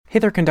Hey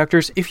there,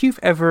 conductors. If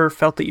you've ever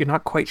felt that you're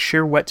not quite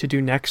sure what to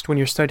do next when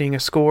you're studying a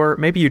score,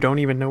 maybe you don't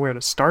even know where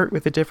to start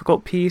with a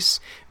difficult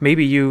piece,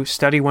 maybe you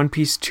study one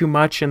piece too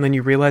much and then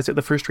you realize at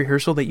the first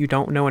rehearsal that you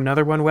don't know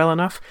another one well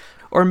enough,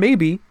 or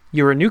maybe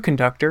you're a new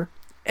conductor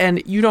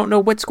and you don't know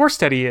what score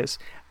study is.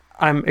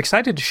 I'm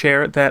excited to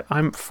share that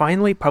I'm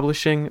finally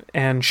publishing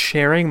and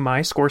sharing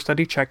my score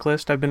study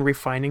checklist. I've been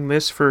refining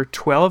this for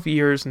 12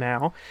 years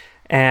now,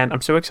 and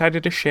I'm so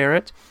excited to share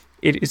it.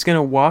 It is going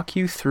to walk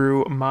you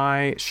through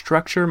my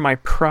structure, my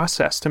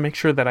process to make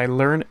sure that I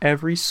learn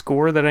every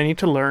score that I need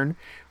to learn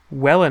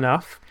well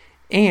enough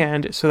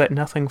and so that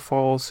nothing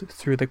falls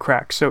through the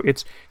cracks. So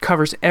it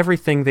covers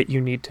everything that you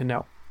need to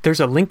know. There's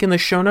a link in the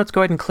show notes.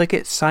 Go ahead and click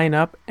it, sign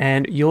up,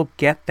 and you'll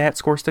get that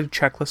score study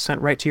checklist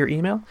sent right to your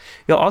email.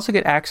 You'll also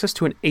get access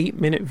to an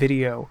 8-minute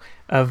video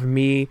of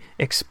me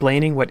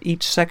explaining what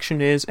each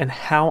section is and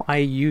how I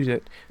use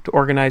it to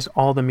organize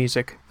all the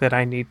music that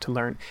I need to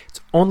learn.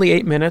 It's only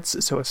 8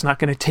 minutes, so it's not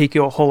going to take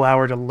you a whole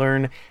hour to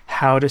learn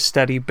how to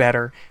study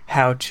better,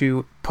 how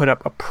to put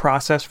up a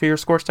process for your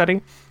score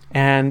study,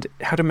 and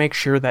how to make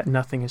sure that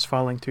nothing is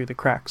falling through the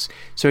cracks.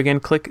 So again,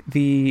 click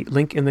the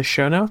link in the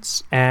show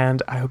notes,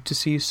 and I hope to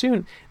see you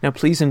soon. Now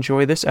please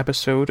enjoy this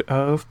episode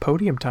of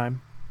Podium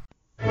Time.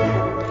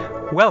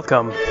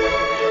 Welcome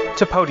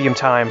to Podium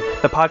Time,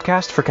 the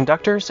podcast for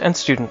conductors and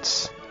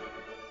students.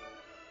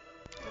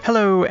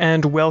 Hello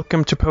and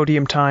welcome to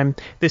Podium Time.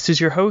 This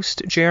is your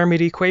host, Jeremy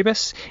D.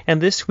 Cuevas,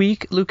 and this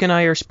week Luke and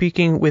I are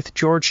speaking with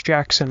George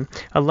Jackson,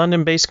 a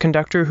London-based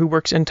conductor who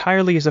works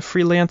entirely as a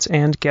freelance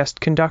and guest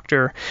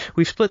conductor.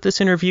 We've split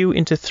this interview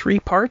into 3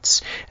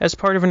 parts as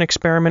part of an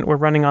experiment we're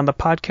running on the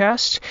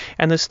podcast,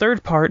 and this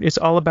third part is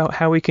all about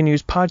how we can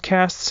use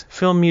podcasts,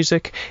 film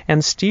music,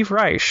 and Steve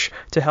Reich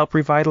to help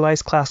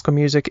revitalize classical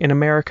music in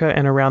America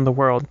and around the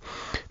world.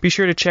 Be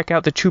sure to check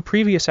out the 2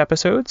 previous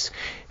episodes.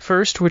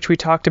 First, which we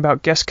talked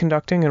about guest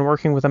conducting and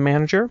working with a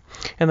manager,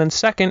 and then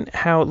second,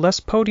 how less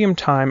podium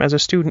time as a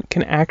student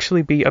can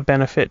actually be a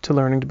benefit to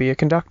learning to be a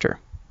conductor.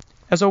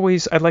 As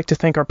always, I'd like to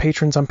thank our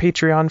patrons on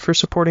Patreon for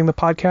supporting the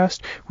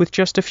podcast with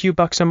just a few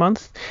bucks a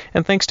month,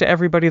 and thanks to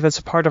everybody that's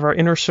a part of our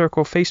Inner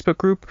Circle Facebook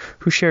group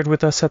who shared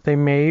with us that they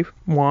may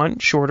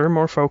want shorter,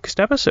 more focused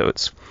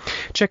episodes.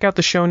 Check out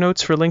the show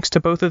notes for links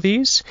to both of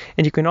these,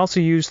 and you can also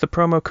use the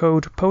promo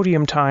code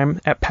PODIUMTIME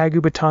at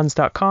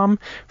pagubatons.com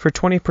for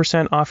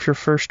 20% off your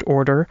first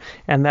order,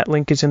 and that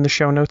link is in the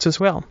show notes as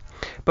well.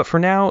 But for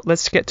now,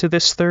 let's get to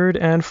this third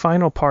and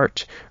final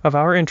part of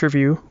our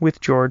interview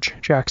with George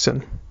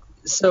Jackson.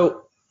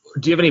 So,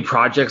 do you have any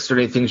projects or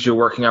any things you're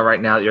working on right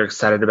now that you're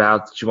excited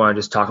about that you want to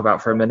just talk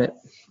about for a minute?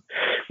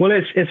 Well,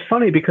 it's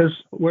funny because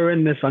we're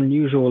in this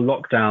unusual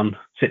lockdown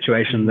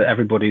situation that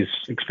everybody's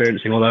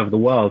experiencing all over the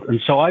world. And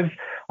so I've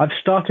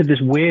started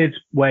this weird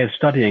way of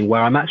studying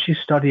where I'm actually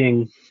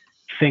studying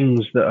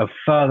things that are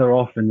further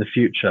off in the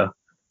future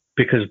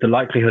because the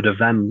likelihood of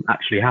them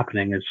actually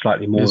happening is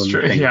slightly more than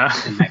the thing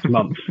in next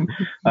month.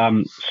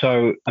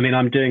 So, I mean,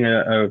 I'm doing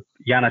a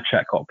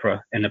Janacek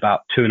opera in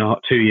about 2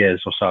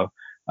 years or so,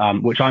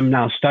 which I'm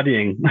now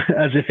studying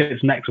as if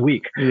it's next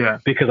week,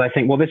 because I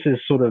think, well, this is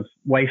sort of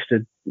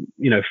wasted,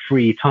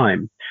 free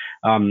time.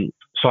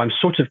 So I'm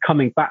sort of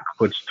coming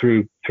backwards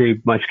through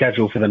my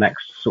schedule for the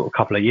next sort of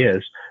couple of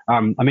years.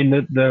 I mean,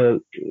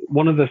 the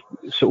one of the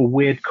sort of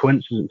weird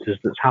coincidences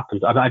that's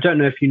happened, I don't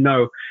know if you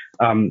know,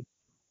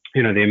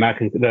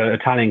 the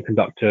Italian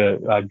conductor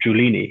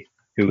Giulini,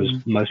 who was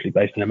mostly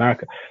based in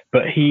America,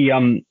 but he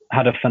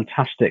had a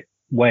fantastic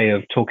way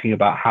of talking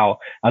about how,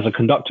 as a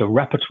conductor,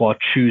 repertoire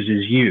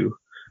chooses you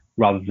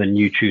rather than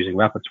you choosing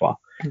repertoire.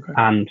 Okay.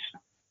 And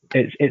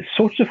it's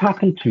sort of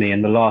happened to me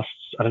in the last,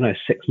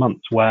 6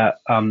 months, where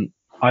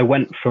I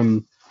went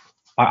from,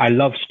 I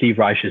love Steve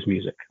Reich's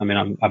music. I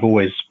mean, I've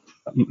always,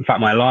 in fact,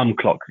 my alarm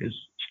clock is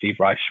Steve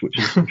Reich, which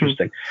is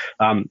interesting.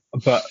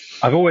 But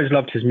I've always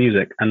loved his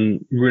music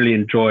and really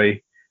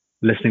enjoy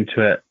listening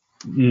to it,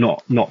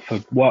 not for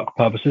work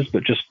purposes,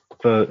 but just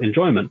for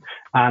enjoyment.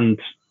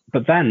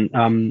 But then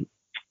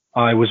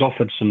I was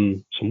offered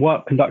some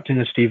work conducting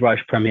a Steve Reich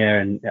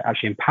premiere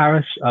actually in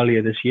Paris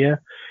earlier this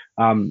year.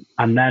 And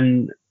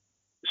then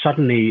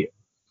suddenly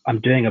I'm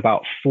doing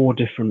about 4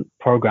 different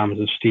programs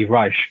of Steve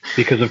Reich,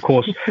 because of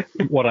course,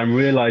 what I'm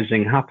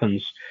realizing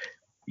happens,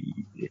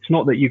 it's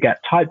not that you get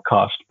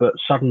typecast, but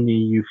suddenly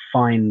you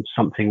find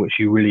something which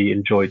you really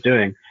enjoy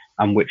doing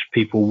and which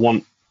people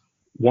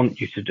want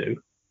you to do.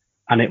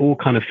 And it all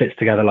kind of fits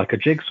together like a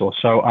jigsaw.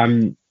 So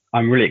I'm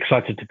really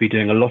excited to be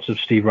doing a lot of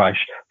Steve Reich,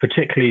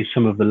 particularly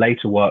some of the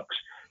later works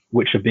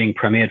which are being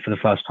premiered for the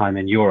first time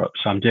in Europe.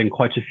 So I'm doing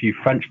quite a few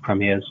French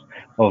premieres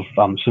of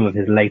some of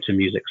his later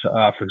music. So,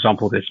 for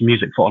example, this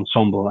Music for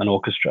Ensemble and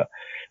Orchestra,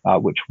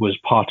 which was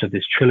part of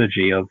this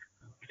trilogy of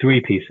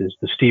 3 pieces,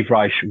 the Steve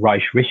Reich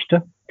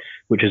Richter,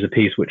 which is a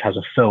piece which has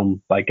a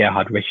film by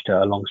Gerhard Richter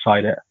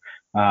alongside it.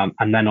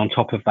 And then on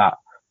top of that,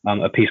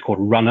 a piece called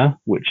Runner,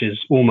 which is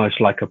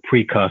almost like a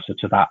precursor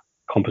to that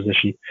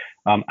composition,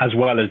 as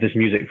well as this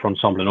Music for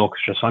Ensemble and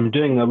Orchestra. So I'm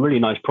doing a really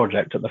nice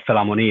project at the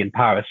Philharmonie in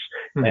Paris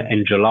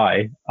in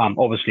July.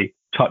 Obviously,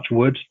 touch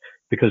wood,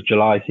 because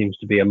July seems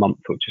to be a month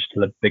which is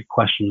still a big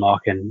question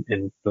mark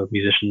in for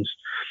musicians.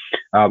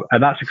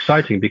 And that's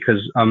exciting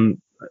because,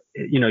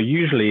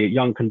 usually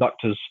young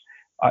conductors,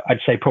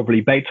 I'd say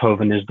probably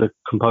Beethoven is the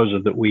composer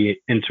that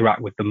we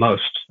interact with the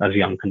most as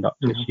young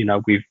conductors. Mm-hmm.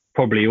 We've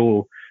probably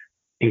all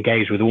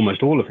engaged with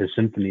almost all of his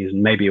symphonies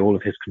and maybe all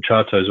of his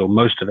concertos or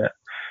most of it.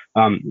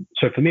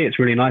 So for me, it's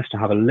really nice to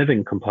have a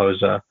living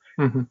composer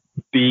mm-hmm.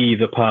 be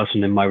the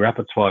person in my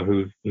repertoire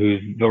whose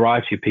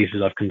variety of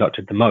pieces I've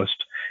conducted the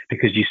most,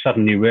 because you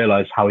suddenly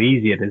realize how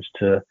easy it is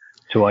to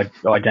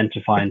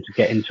identify and to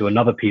get into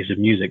another piece of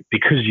music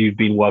because you've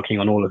been working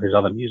on all of his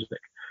other music.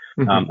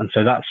 Mm-hmm. And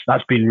so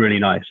that's been really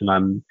nice, and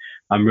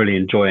I'm really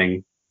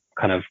enjoying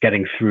kind of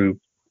getting through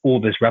all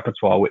this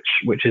repertoire,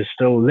 which is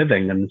still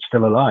living and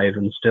still alive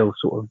and still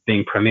sort of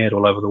being premiered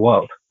all over the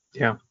world.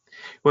 Yeah.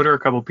 What are a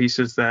couple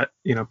pieces that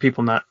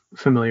people not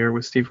familiar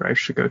with Steve Reich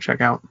should go check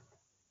out?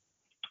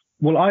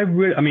 Well,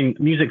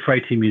 Music for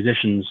 18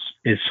 Musicians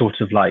is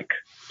sort of like,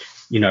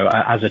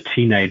 as a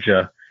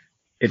teenager,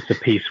 it's a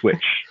piece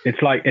which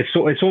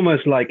it's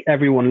almost like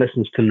everyone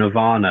listens to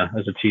Nirvana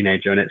as a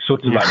teenager, and it's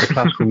sort of like the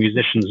classical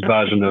musician's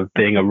version of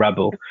being a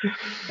rebel,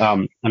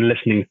 and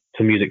listening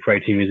to Music for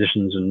 18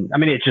 Musicians. And I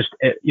mean,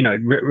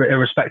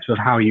 irrespective of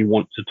how you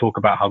want to talk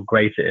about how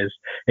great it is,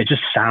 it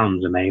just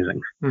sounds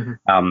amazing. Mm-hmm.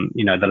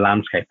 The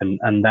landscape,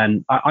 and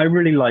then I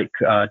really like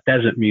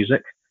Desert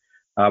Music,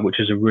 which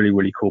is a really,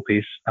 really cool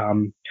piece.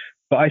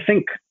 But I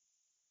think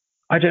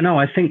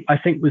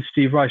with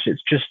Steve Reich,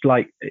 it's just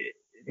like,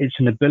 it's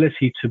an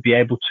ability to be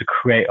able to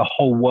create a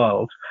whole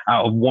world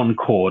out of one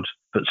chord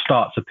that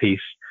starts a piece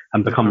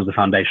and becomes the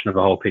foundation of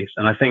a whole piece.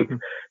 And I think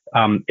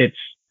it's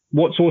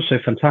what's also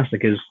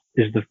fantastic is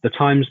the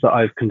times that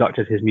I've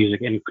conducted his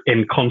music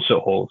in concert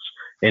halls,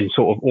 in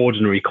sort of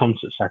ordinary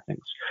concert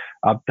settings,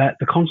 that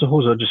the concert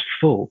halls are just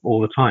full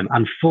all the time,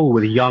 and full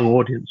with young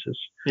audiences.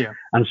 Yeah.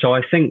 And so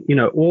I think,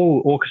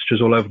 all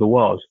orchestras all over the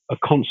world are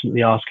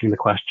constantly asking the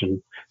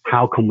question,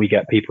 how can we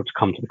get people to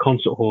come to the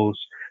concert halls?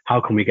 How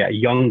can we get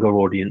younger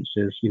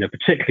audiences,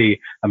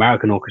 particularly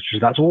American orchestras?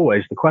 That's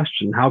always the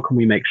question. How can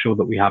we make sure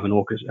that we have an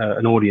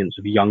audience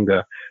of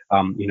younger,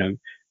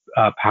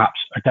 perhaps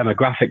a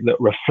demographic that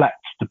reflects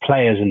the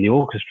players in the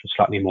orchestra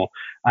slightly more?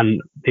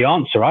 And the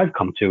answer I've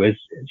come to it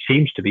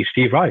seems to be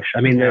Steve Reich.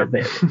 I mean,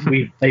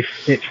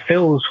 it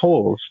fills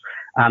halls,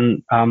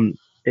 and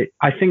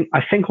I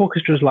think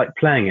orchestras like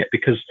playing it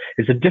because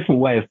it's a different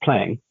way of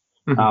playing.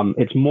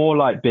 Mm-hmm. It's more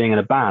like being in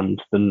a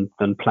band than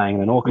playing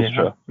in an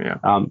orchestra. Yeah.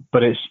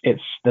 But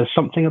there's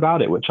something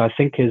about it which I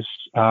think is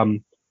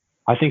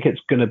I think it's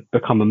going to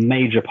become a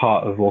major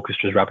part of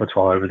orchestra's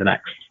repertoire over the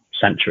next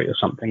century or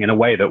something, in a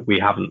way that we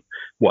haven't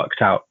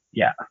worked out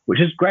yet,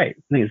 which is great.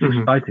 I think it's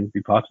exciting to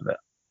be part of it.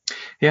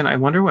 Yeah, and I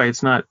wonder why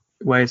it's not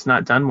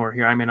done more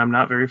here. I mean, I'm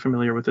not very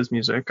familiar with his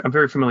music. I'm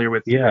very familiar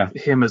with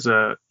him as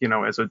a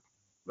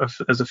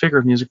figure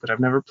of music, but I've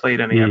never played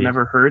any. I've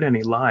never heard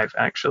any live,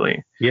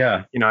 actually.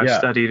 Yeah. I've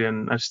studied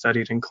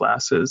in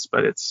classes,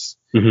 but it's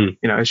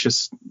it's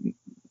just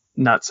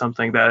not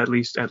something that at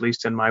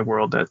least in my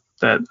world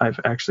that I've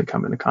actually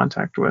come into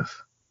contact with.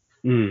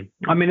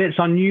 I mean, it's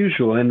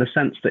unusual in the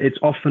sense that it's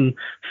often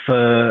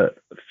for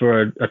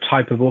a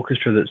type of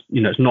orchestra that's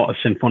it's not a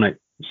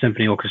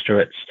symphony orchestra.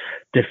 It's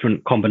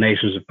different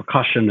combinations of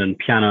percussion and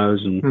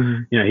pianos,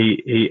 and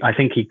I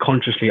think he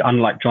consciously,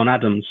 unlike John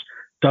Adams,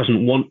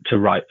 doesn't want to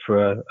write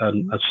for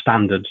a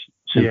standard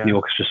symphony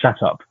orchestra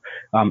setup,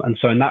 and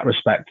so in that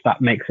respect, that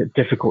makes it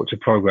difficult to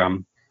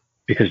program,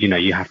 because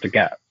you have to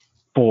get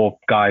 4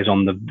 guys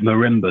on the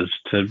marimbas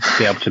to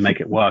be able to make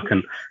it work,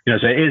 and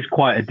so it is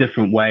quite a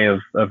different way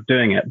of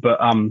doing it. But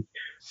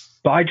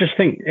I just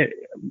think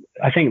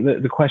I think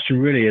that the question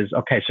really is,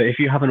 okay, so if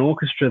you have an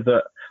orchestra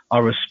that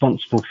are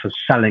responsible for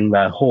selling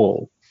their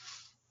hall,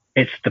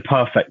 it's the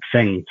perfect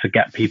thing to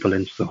get people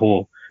into the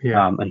hall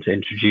and to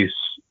introduce.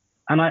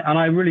 And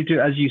I really do,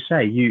 as you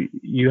say,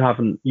 you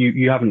haven't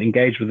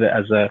engaged with it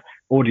as a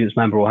audience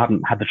member or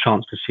haven't had the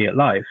chance to see it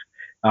live.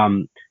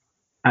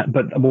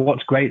 But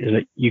what's great is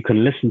that you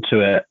can listen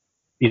to it,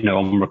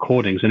 on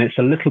recordings, and it's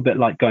a little bit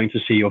like going to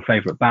see your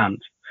favorite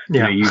band.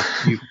 Yeah.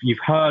 You've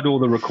heard all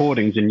the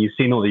recordings and you've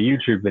seen all the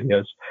YouTube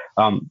videos,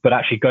 but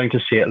actually going to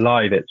see it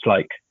live, it's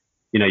like,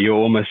 you're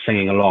almost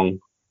singing along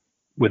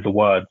with the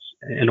words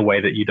in a way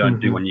that you don't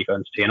do when you go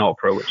and see an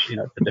opera, which it's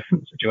a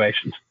different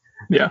situation.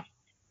 Yeah.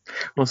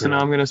 Well, so now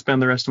I'm going to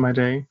spend the rest of my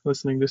day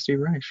listening to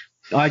Steve Reich.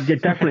 I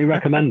definitely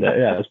recommend it.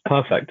 Yeah, it's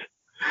perfect.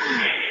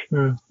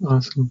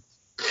 Awesome.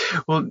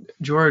 Well,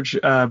 George,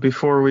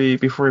 before we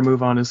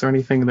move on, is there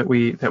anything that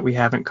we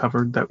haven't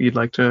covered that you'd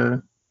like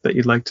to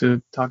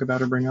talk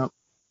about or bring up?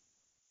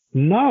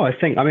 No, I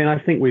think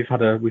we've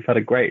had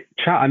a great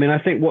chat. I mean, I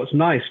think what's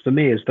nice for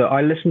me is that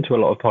I listen to a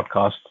lot of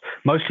podcasts,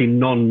 mostly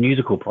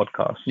non-musical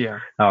podcasts. Yeah.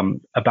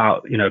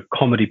 About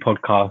comedy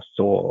podcasts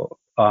or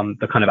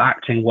the kind of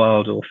acting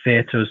world or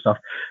theatre stuff,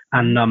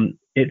 and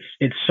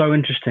it's so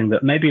interesting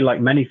that maybe like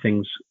many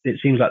things, it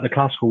seems like the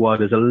classical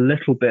world is a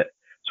little bit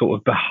sort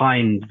of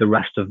behind the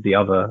rest of the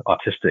other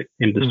artistic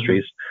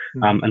industries,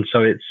 and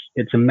so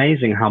it's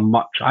amazing how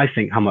much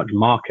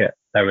market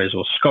there is,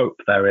 or scope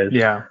there is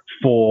Yeah.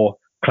 for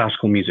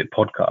classical music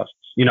podcasts.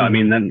 You know, I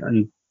mean,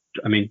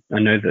 I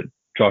know that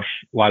Josh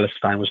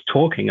Weilerstein was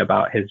talking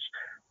about his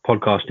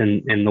podcast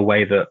in the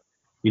way that,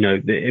 you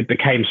know, it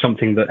became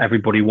something that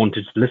everybody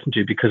wanted to listen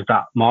to because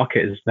that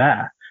market is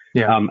there.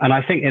 Yeah. And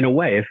I think in a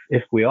way,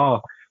 if we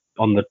are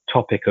on the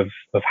topic of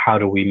how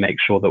do we make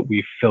sure that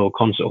we fill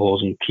concert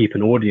halls and keep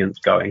an audience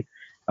going,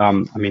 I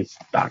mean,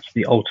 that's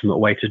the ultimate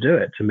way to do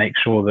it, to make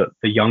sure that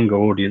the younger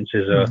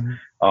audiences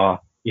are,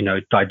 you know,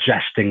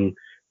 digesting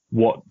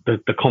what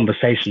the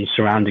conversations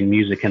surrounding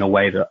music in a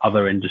way that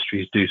other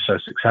industries do so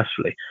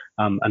successfully.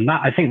 And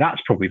that, I think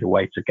that's probably the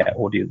way to get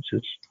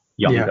audiences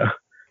younger.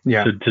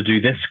 Yeah. To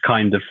do this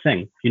kind of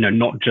thing, you know,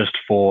 not just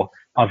for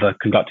other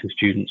conducting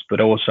students,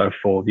 but also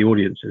for the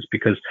audiences,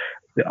 because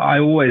I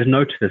always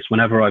notice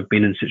whenever I've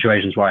been in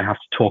situations where I have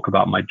to talk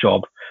about my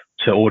job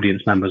to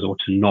audience members or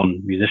to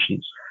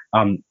non-musicians,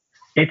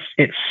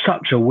 it's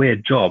such a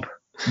weird job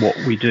what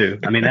we do.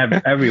 I mean,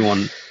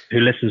 everyone who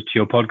listens to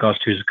your podcast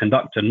who's a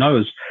conductor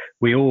knows,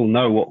 we all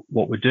know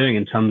what we're doing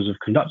in terms of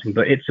conducting,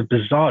 but it's a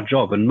bizarre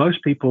job. And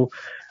most people,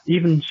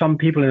 even some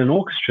people in an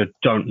orchestra,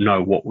 don't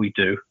know what we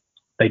do.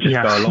 They just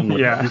go along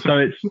with it. And so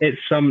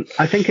it's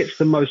I think it's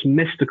the most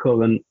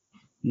mystical and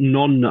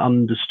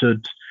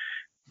non-understood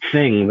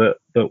thing that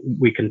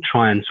we can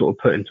try and sort of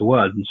put into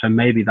words. And so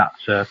maybe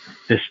that's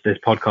this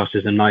podcast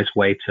is a nice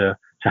way to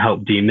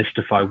help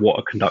demystify what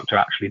a conductor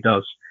actually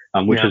does,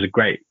 which is a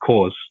great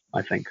cause,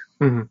 I think.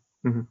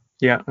 Mm-hmm. Mm-hmm.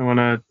 Yeah, I want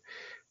to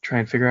try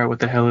and figure out what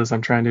the hell is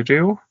I'm trying to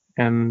do,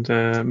 and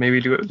maybe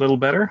do it a little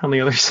better on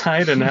the other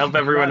side and help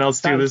everyone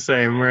else do the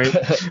same, right?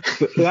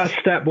 That's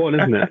step one,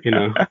 isn't it? You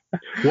know,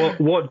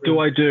 what do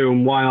I do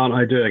and why aren't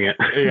I doing it?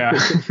 Yeah.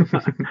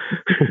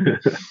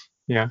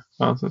 Yeah,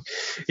 awesome.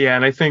 Yeah,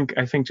 and I think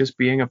just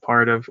being a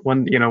part of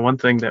one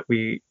thing that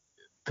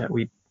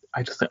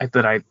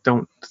I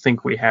don't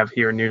think we have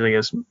here nearly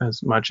as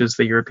much as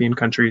the European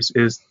countries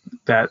is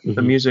that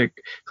the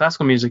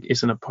classical music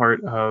isn't a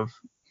part of,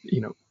 you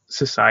know,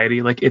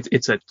 society. Like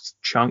it's a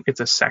chunk, it's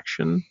a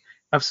section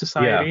of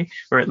society,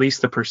 or at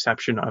least the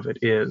perception of it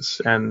is.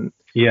 And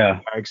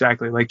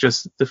exactly, like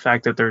just the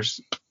fact that there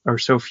are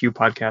so few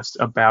podcasts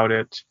about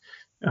it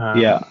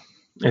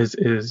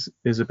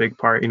is a big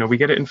part. You know, we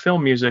get it in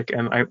film music,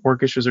 and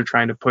orchestras are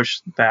trying to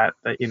push that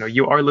you know,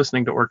 you are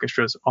listening to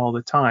orchestras all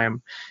the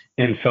time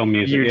in film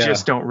music. You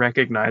just don't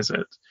recognize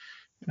it.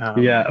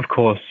 Of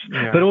course.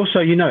 Yeah. But also,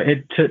 you know,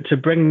 to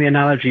bring the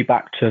analogy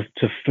back to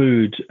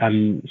food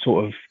and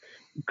sort of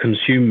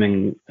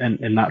consuming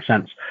in that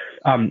sense,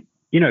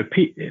 you know,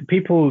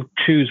 people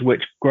choose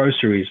which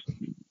grocery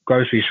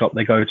shop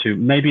they go to.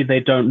 Maybe they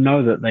don't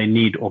know that they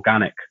need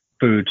organic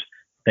food.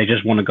 They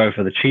just want to go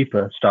for the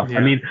cheaper stuff. I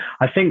mean,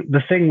 I think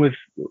the thing with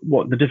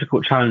the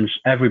difficult challenge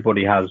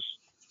everybody has,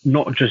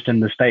 not just in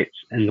the States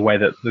in the way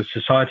that the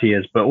society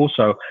is, but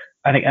also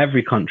I think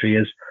every country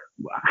is,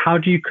 how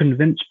do you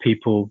convince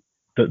people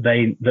that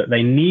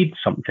they need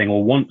something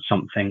or want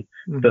something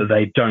that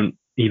they don't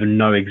even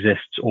know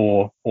exists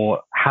or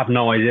have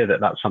no idea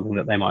that that's something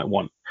that they might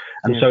want?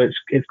 And so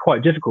it's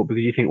quite difficult,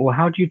 because you think, well,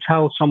 how do you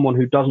tell someone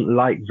who doesn't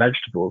like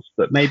vegetables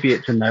that maybe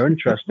it's in their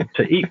interest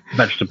to eat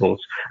vegetables,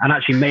 and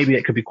actually maybe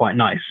it could be quite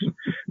nice?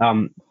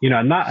 You know,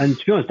 and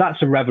to be honest,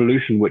 that's a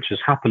revolution which has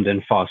happened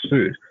in fast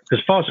food,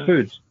 because fast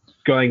food's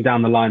going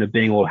down the line of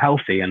being all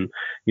healthy, and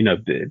you know,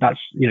 that's,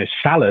 you know,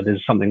 salad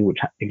is something which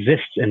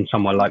exists in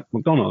somewhere like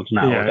McDonald's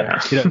now. You know,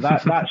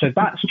 so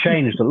that's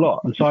changed a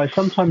lot. And so I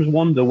sometimes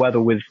wonder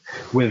whether with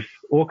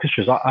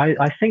orchestras,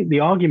 I think the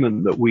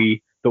argument that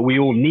we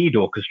all need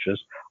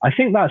orchestras, I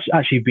think that's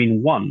actually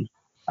been won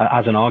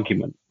as an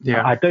argument.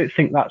 I don't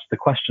think that's the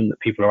question that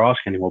people are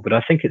asking anymore, but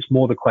I think it's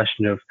more the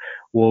question of,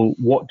 well,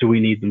 what do we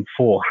need them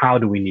for? How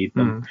do we need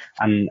them?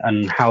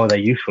 And how are they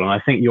useful? And I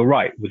think you're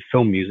right with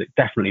film music.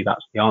 Definitely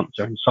that's the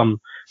answer in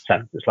some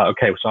sense. It's like,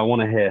 okay, so I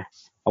want to hear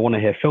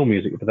film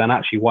music, but then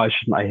actually, why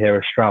shouldn't I hear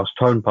a Strauss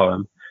tone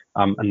poem?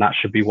 And that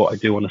should be what I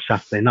do on a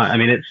Saturday night. I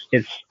mean,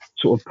 it's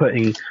sort of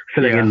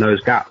filling in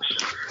those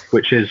gaps,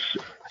 which is,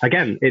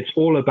 again, it's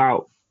all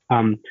about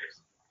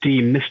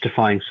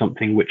demystifying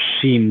something which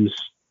seems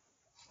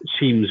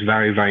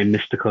very, very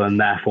mystical and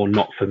therefore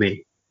not for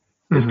me.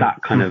 Is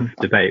that kind of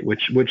debate,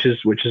 which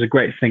is a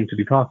great thing to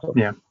be part of.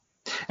 Yeah.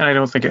 And I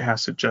don't think it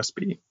has to just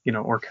be, you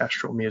know,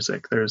 orchestral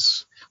music.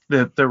 There's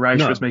the Reich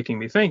was making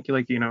me think,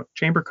 like, you know,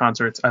 chamber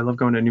concerts. I love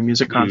going to new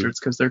music concerts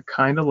because they're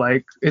kind of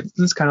like,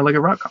 it's kind of like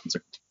a rock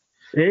concert.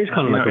 It is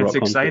kind of like a rock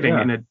concert. It's exciting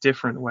in a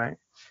different way.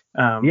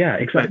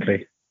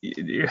 Exactly.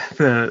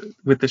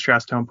 With the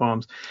Strauss tone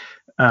poems,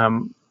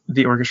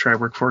 the orchestra I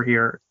work for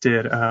here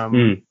did,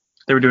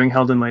 they were doing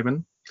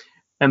Heldenleben,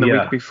 and the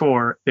week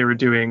before they were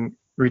doing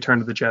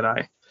Return of the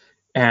Jedi.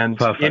 And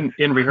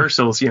in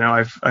rehearsals, you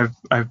know,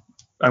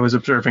 I was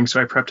observing,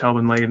 so I prepped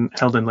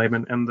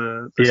Heldenleben and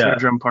the snare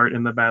drum part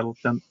in the battle.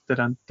 And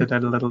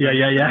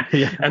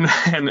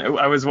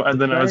I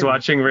was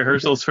watching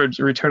rehearsals for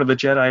Return of the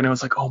Jedi, and I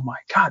was like, oh my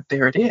God,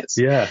 there it is.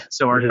 Yeah.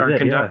 So our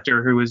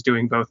conductor, who was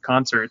doing both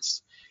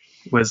concerts,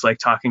 was like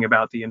talking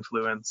about the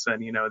influence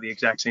and, you know, the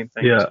exact same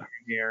thing Yeah. as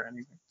you hear.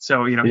 And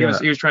so, you know, Yeah.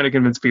 he was trying to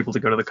convince people to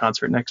go to the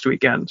concert next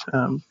weekend.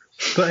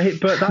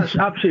 But that's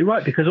absolutely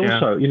right, because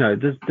also, you know,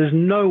 there's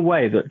no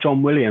way that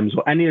John Williams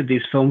or any of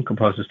these film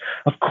composers,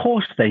 of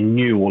course they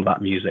knew all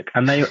that music,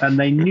 and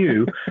they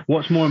knew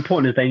what's more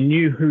important is they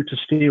knew who to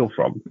steal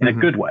from in a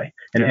good way,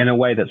 in a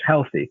way that's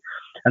healthy.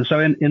 And so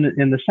in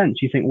the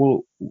sense, you think,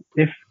 well,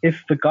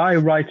 if the guy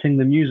writing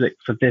the music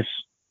for this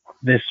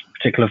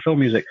particular film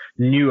music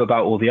knew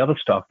about all the other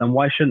stuff, then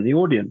why shouldn't the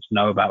audience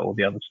know about all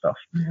the other stuff?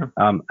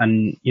 Yeah.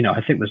 And, you know,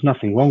 I think there's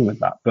nothing wrong with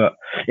that, but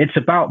it's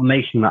about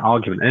making that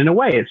argument. And in a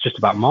way, it's just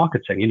about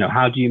marketing. You know,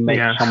 how do you make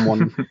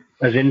someone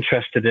as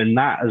interested in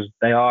that as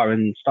they are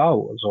in Star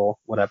Wars or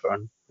whatever?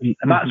 And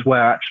that's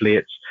where actually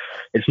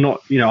it's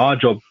not, you know, our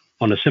job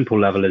on a simple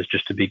level is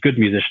just to be good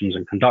musicians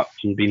and conduct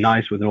and be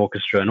nice with an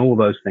orchestra and all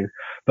those things.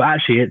 But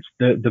actually, it's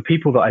the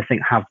people that I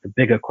think have the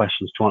bigger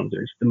questions to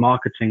answer. It's the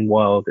marketing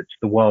world. It's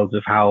the world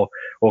of how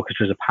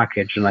orchestras are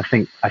packaged. And I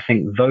think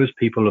those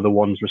people are the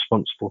ones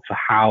responsible for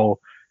how,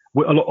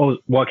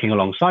 working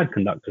alongside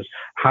conductors,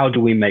 how do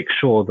we make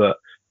sure that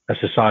a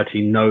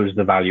society knows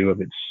the value of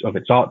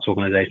its arts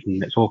organization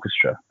and its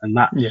orchestra? And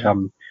that's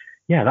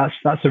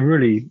that's a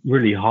really,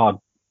 really hard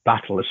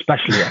battle,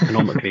 especially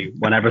economically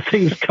when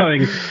everything's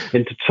going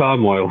into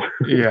turmoil.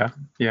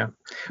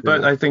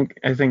 But I think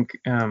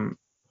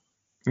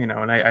you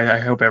know, and I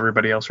hope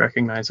everybody else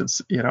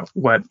recognizes, you know,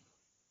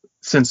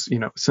 since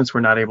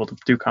we're not able to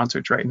do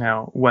concerts right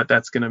now, what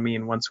that's going to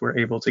mean once we're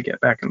able to get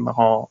back in the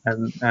hall,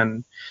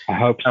 and I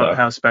hope so.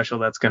 How special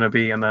that's going to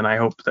be. And then I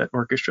hope that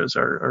orchestras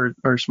are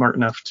smart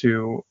enough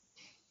to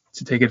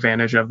take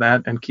advantage of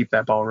that and keep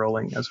that ball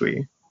rolling as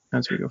we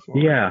go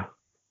forward. Yeah,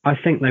 I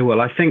think they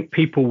will. I think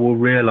people will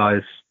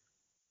realize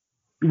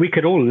we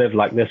could all live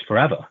like this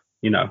forever,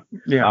 you know.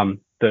 Yeah.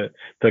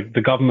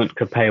 The government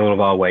could pay all of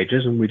our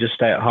wages and we just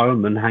stay at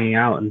home and hanging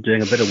out and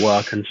doing a bit of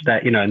work and stay,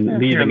 you know, and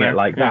leaving it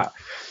like that.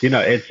 You know,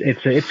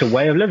 it's a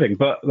way of living.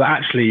 But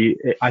actually,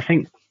 I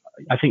think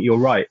you're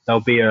right.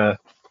 There'll be a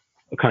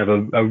kind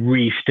of a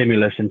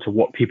re-stimulus into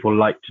what people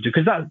like to do.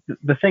 Because that's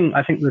the thing.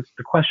 I think the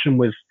question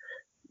with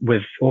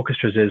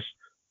orchestras is,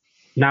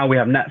 now we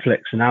have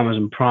Netflix and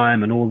Amazon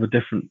Prime and all the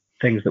different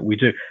things that we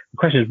do. The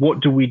question is,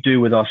 what do we do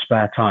with our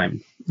spare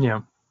time?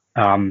 Yeah.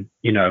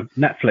 You know,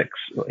 Netflix,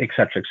 et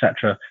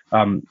cetera,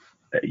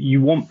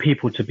 you want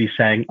people to be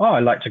saying, oh, I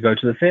like to go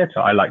to the theater.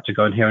 I like to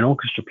go and hear an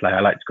orchestra play. I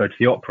like to go to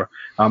the opera.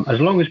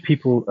 As long as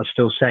people are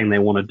still saying they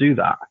want to do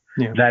that,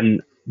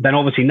 then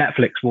obviously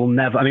Netflix will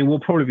never, I mean, we'll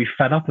probably be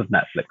fed up of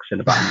Netflix in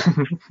about a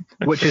month,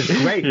 which is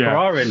great for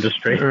our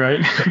industry.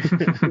 Right.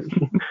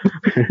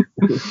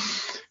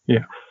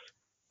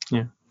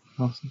 Yeah.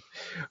 Awesome.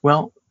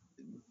 Well,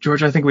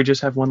 George, I think we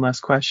just have one last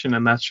question,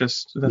 and that's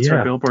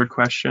our Billboard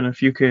question.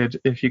 If you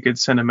could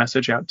send a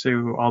message out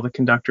to all the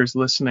conductors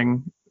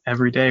listening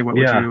every day, what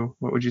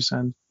would you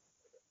send?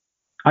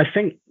 I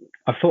think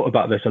I've thought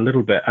about this a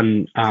little bit,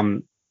 and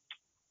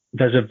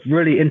there's a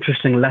really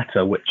interesting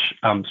letter which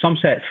some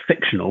say it's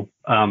fictional.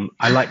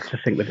 I like to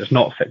think that it's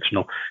not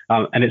fictional,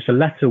 and it's a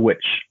letter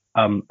which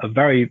a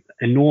very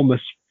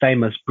enormous,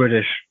 famous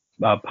British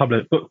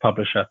book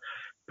publisher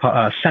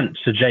sent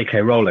to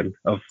J.K. Rowling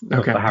of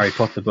the Harry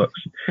Potter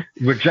books,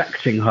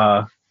 rejecting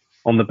her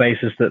on the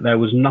basis that there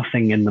was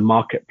nothing in the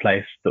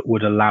marketplace that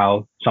would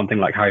allow something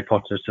like Harry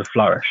Potter to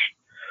flourish.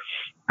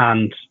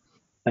 And,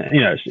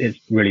 you know, it's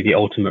really the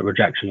ultimate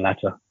rejection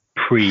letter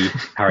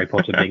pre-Harry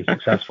Potter being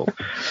successful.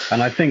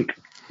 And I think,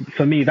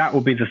 for me, that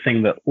will be the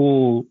thing that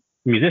all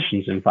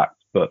musicians, in fact,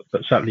 but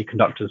certainly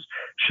conductors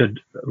should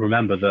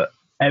remember, that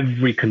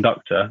every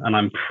conductor, and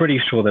I'm pretty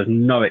sure there's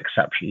no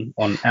exception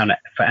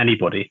for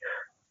anybody,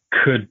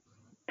 could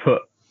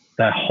put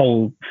their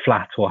whole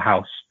flat or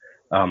house,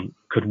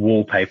 could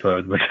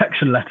wallpaper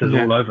rejection letters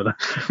all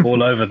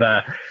over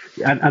there.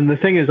 And the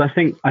thing is, I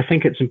think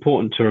it's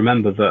important to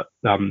remember that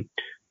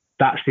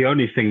that's the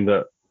only thing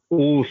that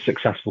all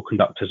successful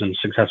conductors and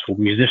successful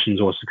musicians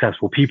or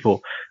successful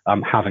people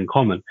have in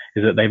common,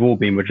 is that they've all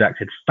been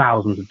rejected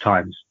thousands of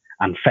times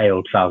and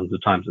failed thousands of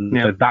times. And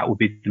so that would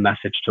be the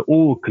message to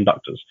all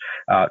conductors,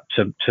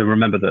 to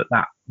remember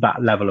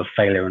that level of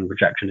failure and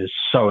rejection is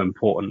so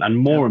important, and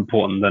more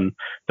important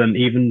than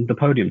even the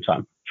podium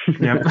time.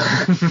 Yeah.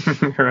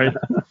 Right.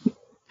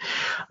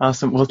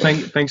 Awesome. Well,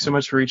 thanks so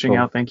much for reaching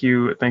out. Thanks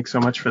so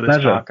much for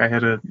this talk.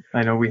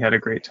 I know we had a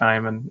great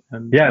time,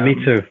 and yeah, me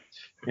too.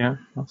 Yeah.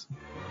 Awesome.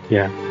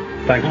 Yeah.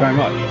 Thanks very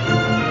much.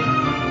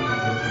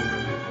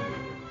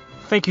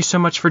 Thank you so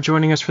much for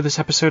joining us for this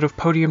episode of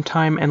Podium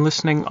Time and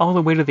listening all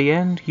the way to the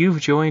end. You've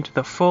joined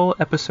the full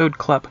episode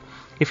club.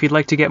 If you'd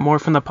like to get more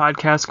from the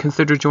podcast,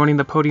 consider joining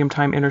the Podium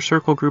Time Inner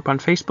Circle group on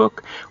Facebook,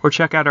 or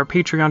check out our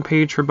Patreon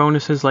page for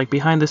bonuses like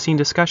behind-the-scene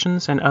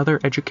discussions and other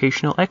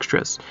educational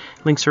extras.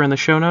 Links are in the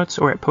show notes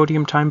or at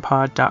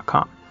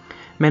podiumtimepod.com.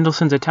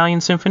 Mendelssohn's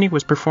Italian Symphony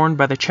was performed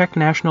by the Czech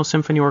National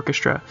Symphony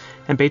Orchestra,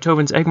 and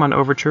Beethoven's Egmont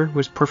Overture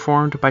was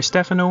performed by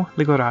Stefano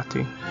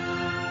Ligorati.